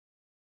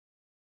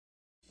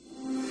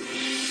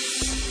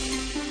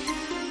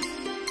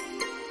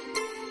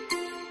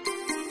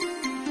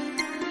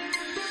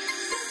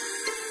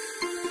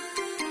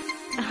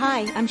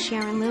Hi, I'm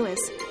Sharon Lewis,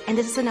 and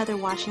this is another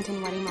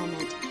Washington Wedding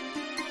Moment.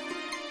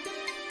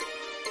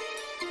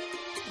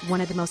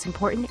 One of the most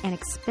important and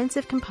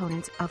expensive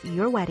components of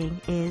your wedding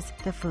is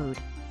the food.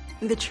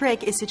 The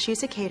trick is to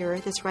choose a caterer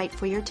that's right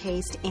for your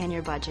taste and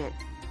your budget.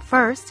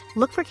 First,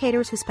 look for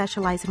caterers who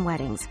specialize in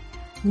weddings.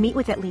 Meet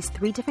with at least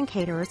 3 different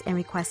caterers and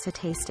request a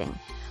tasting.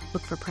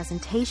 Look for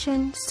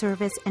presentation,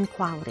 service, and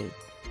quality.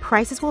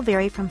 Prices will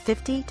vary from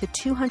 $50 to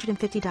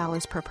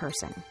 $250 per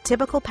person.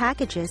 Typical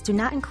packages do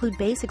not include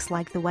basics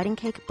like the wedding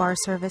cake, bar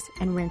service,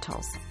 and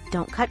rentals.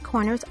 Don't cut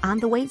corners on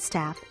the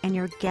waitstaff, and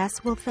your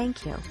guests will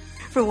thank you.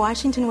 For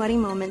Washington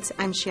Wedding Moments,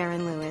 I'm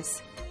Sharon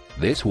Lewis.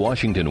 This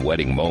Washington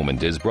Wedding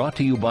Moment is brought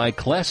to you by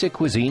Classic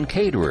Cuisine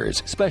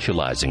Caterers,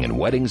 specializing in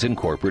weddings and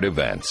corporate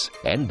events,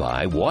 and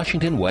by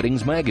Washington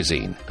Weddings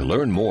Magazine. To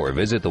learn more,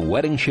 visit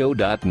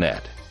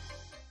theweddingshow.net.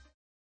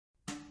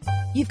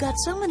 You've got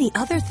so many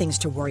other things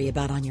to worry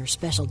about on your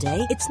special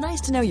day. It's nice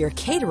to know your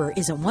caterer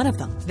isn't one of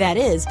them. That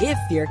is, if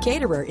your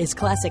caterer is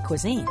Classic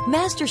Cuisine.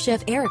 Master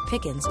Chef Eric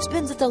Pickens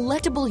spins a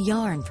delectable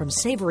yarn from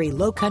savory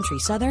low-country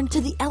Southern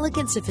to the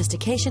elegant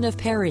sophistication of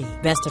Paris.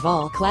 Best of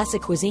all, Classic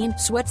Cuisine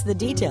sweats the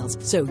details,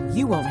 so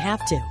you won't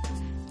have to.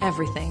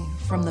 Everything,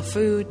 from the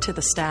food to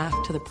the staff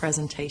to the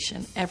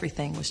presentation,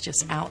 everything was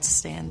just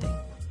outstanding.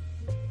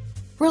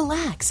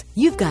 Relax.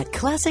 You've got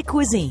Classic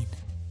Cuisine.